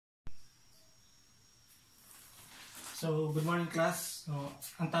So, good morning class. So,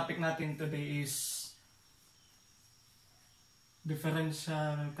 ang topic natin today is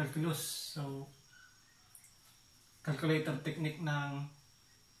differential calculus. So, calculator technique ng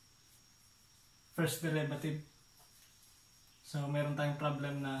first derivative. So, meron tayong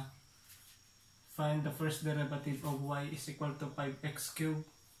problem na find the first derivative of y is equal to 5x cubed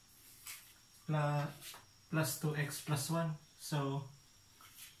plus 2x plus 1. So,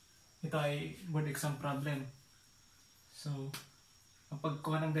 ito ay board exam problem. So, ang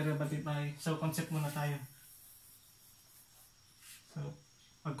pagkuha ng derivative ay, so concept muna tayo. So,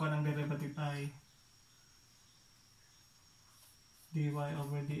 pagkuha ng derivative ay dy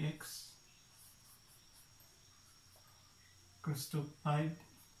over dx equals to 5.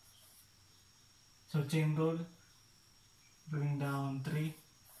 So, chain rule, bring down 3,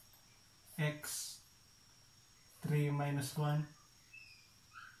 x, 3 minus 1,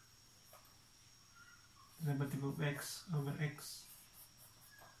 derivative of x over x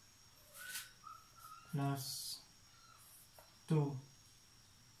plus 2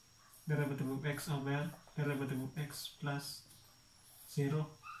 derivative of x over derivative of x plus 0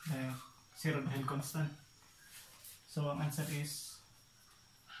 0 dahil constant. So ang answer is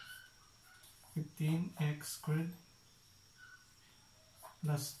 15x squared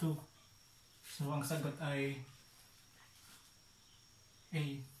plus 2. So ang sagot ay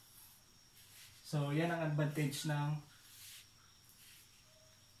A. So, yan ang advantage ng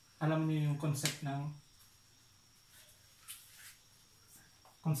alam niyo yung concept ng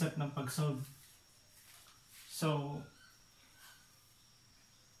pag-solve. So,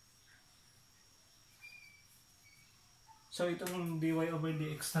 itong dy over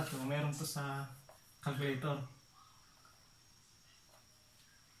dx na to, meron to sa calculator.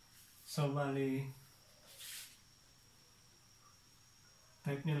 So, bali,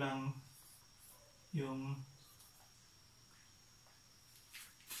 type nyo lang yung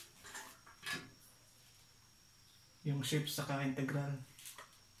shape saka integral.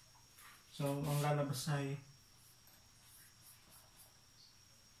 So, ang lalabas ay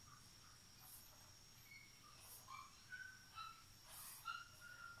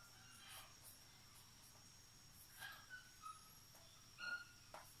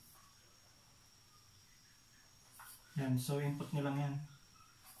yan. So, input nyo lang yan.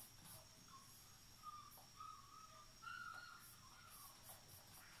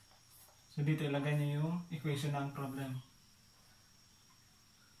 So, dito ilagay niyo yung equation ng problem.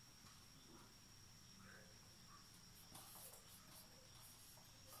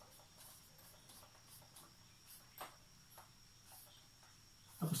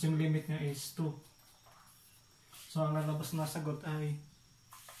 Tapos yung limit niya is 2. So, ang lalabas na sagot ay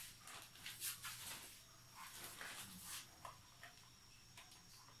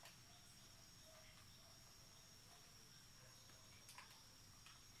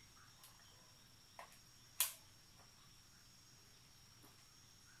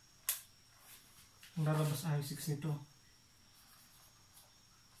ang lalabas ay 62.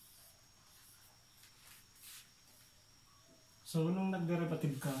 So, nung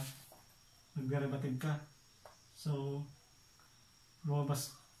nag-derivative ka, so,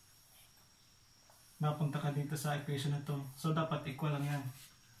 lumabas, napunta ka dito sa equation na to. So, dapat equal lang yan.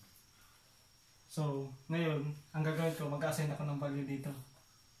 So, ngayon, ang gagawin ko, mag-assign ako ng value dito.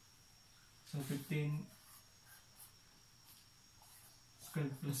 So, 15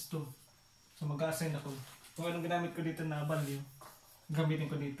 squared plus 2. So, mag-assign ako. Kung anong ginamit ko dito na value, gamitin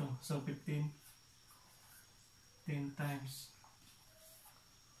ko dito. So, 15 10 times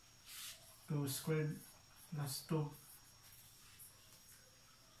 2 squared plus 2.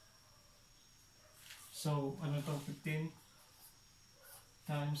 So, ano to? 15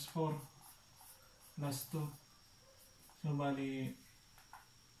 times 4 plus 2. So, bali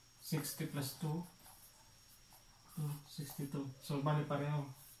 60 plus 2 62. So, bali pareho.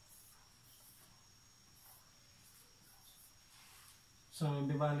 So,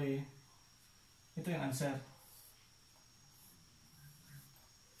 di bali, ito yung answer.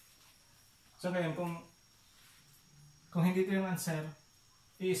 So, ngayon, kung hindi ito yung answer,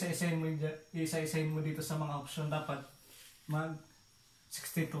 i-isa-isahin mo dito sa mga option, dapat mag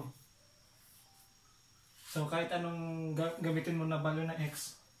 62. So, kahit anong gamitin mo na value na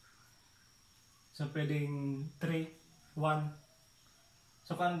x, so, pwedeng 3, 1.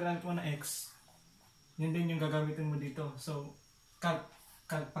 So, kung anong gamit mo na x, yun din yung gagamitin mo dito. So, calc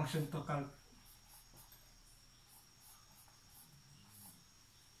function to calc.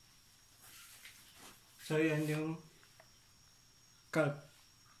 So, yan yung calc.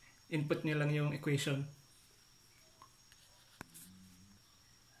 Input nyo lang yung equation.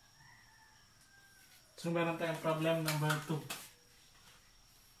 So meron tayong problem number 2.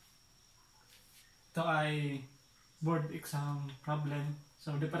 Ito ay board exam problem.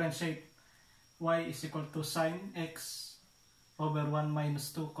 So differentiate y is equal to sin x over 1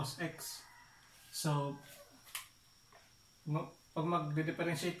 minus 2 cos x. So pag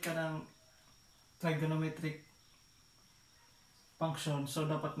mag-differentiate ka ng trigonometric function, so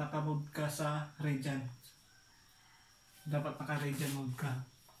dapat naka-mode ka sa radian. Dapat naka-radian mode ka.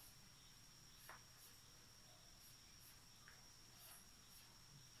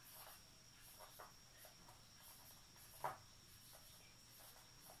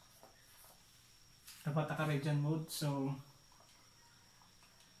 Dapat naka-radian mode. So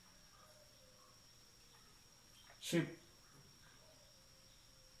shift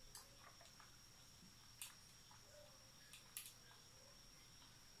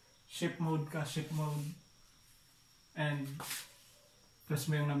mode ka, shift mode, and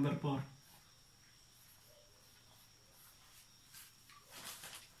press mo yung number 4.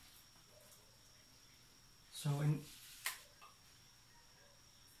 So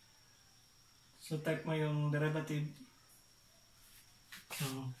type mo yung derivative.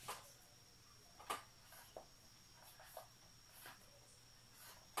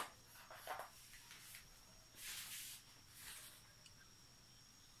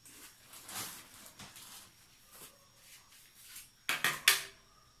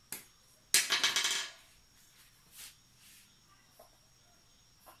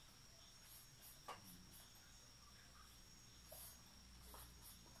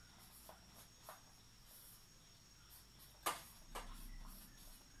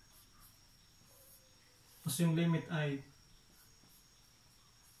 So yung limit ay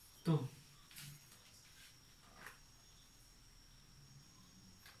 2.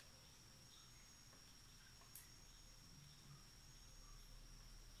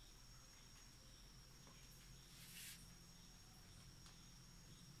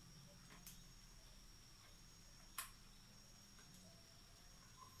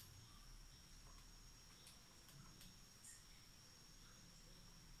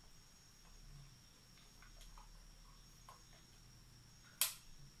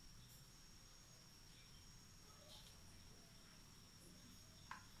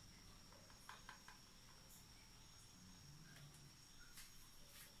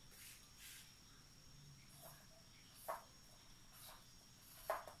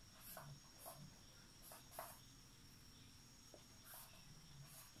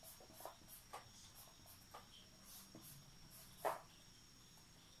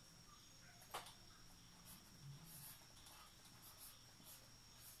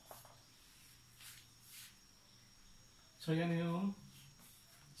 So yan yung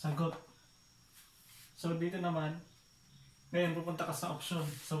sagot. So dito naman, ngayon pupunta ka sa option.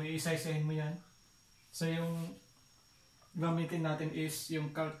 So i-isa-isahin mo yan. So yung gamitin natin is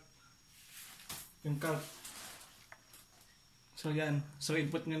yung calc. Yung calc. So yan. So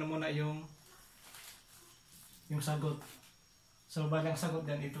input nyo na muna yung sagot. So balang sagot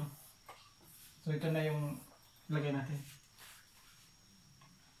yan ito. So ito na yung lagay natin.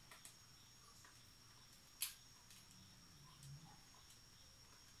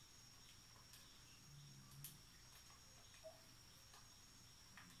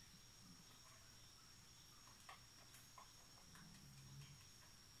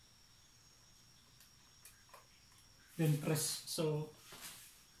 Then press. So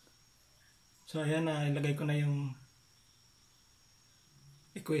ayan na, ilagay ko na yung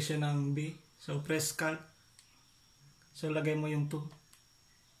equation ng B. So press calc. So lagay mo yung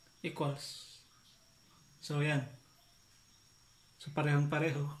 2 equals. So ayan. So parehong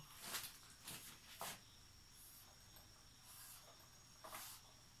pareho.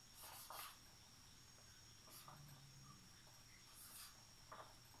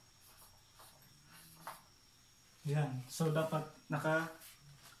 Yan. So dapat naka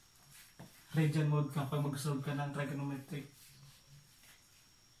radian mode ka pag mag-solve ka ng trigonometric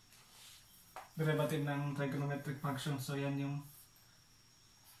derivative ng trigonometric function. So yan yung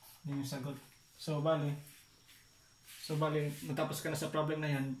sagot. So bali natapos ka na sa problem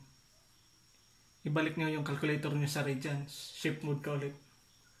na yan, ibalik nyo yung calculator nyo sa radian, shift mode ka ulit,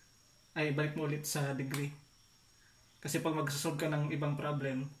 ay balik mo ulit sa degree. Kasi pag mag-solve ka ng ibang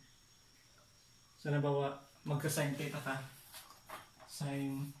problem, so nabawa magka-sin theta ka,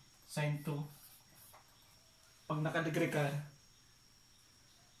 sin 2. Pag naka-degree ka,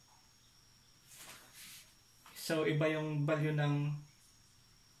 so iba yung value ng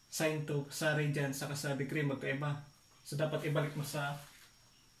sin 2 sa radian saka sa degree, magkaiba. So dapat ibalik mo sa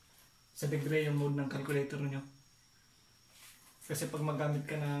degree yung mode ng calculator nyo. Kasi pag magamit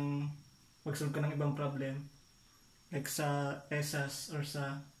ka ng mag-solve ka ng ibang problem like sa ESAS or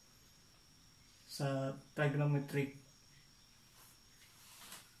sa trigonometric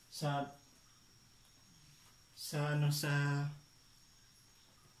sa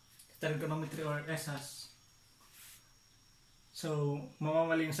trigonometry or ESAS. So,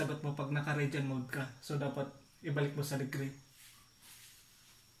 mamamali yung sagot mo pag naka-radian mode ka. So, dapat ibalik mo sa degree.